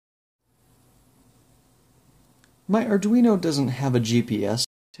My Arduino doesn't have a GPS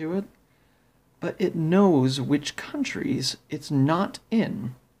to it, but it knows which countries it's not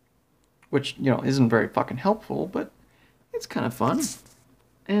in. Which, isn't very fucking helpful, but it's kind of fun.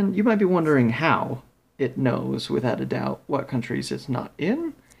 And you might be wondering how it knows, without a doubt, what countries it's not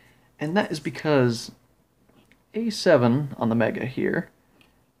in. And that is because A7 on the Mega here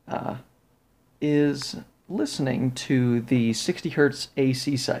is listening to the 60 Hz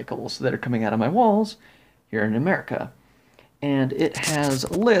AC cycles that are coming out of my walls here in America. And it has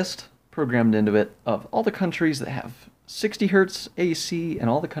a list programmed into it of all the countries that have 60 Hz AC and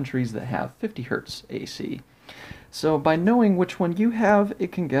all the countries that have 50 Hz AC. So by knowing which one you have,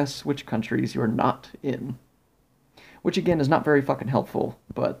 it can guess which countries you're not in. Which again is not very fucking helpful,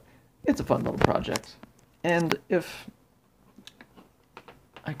 but it's a fun little project. And if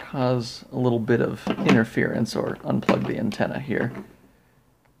I cause a little bit of interference or unplug the antenna here,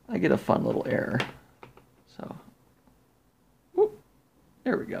 I get a fun little error. So, whoop,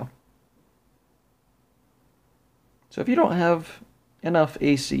 there we go. So if you don't have enough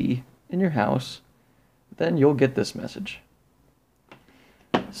AC in your house, then you'll get this message.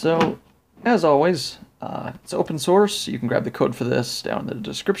 So, as always, it's open source. You can grab the code for this down in the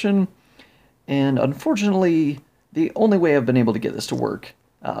description. And unfortunately, the only way I've been able to get this to work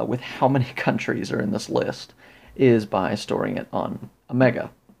with how many countries are in this list is by storing it on a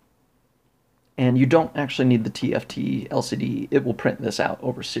Mega. And you don't actually need the TFT LCD. It will print this out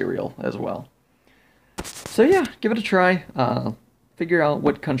over serial as well. So yeah, give it a try. Figure out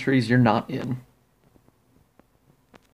what countries you're not in.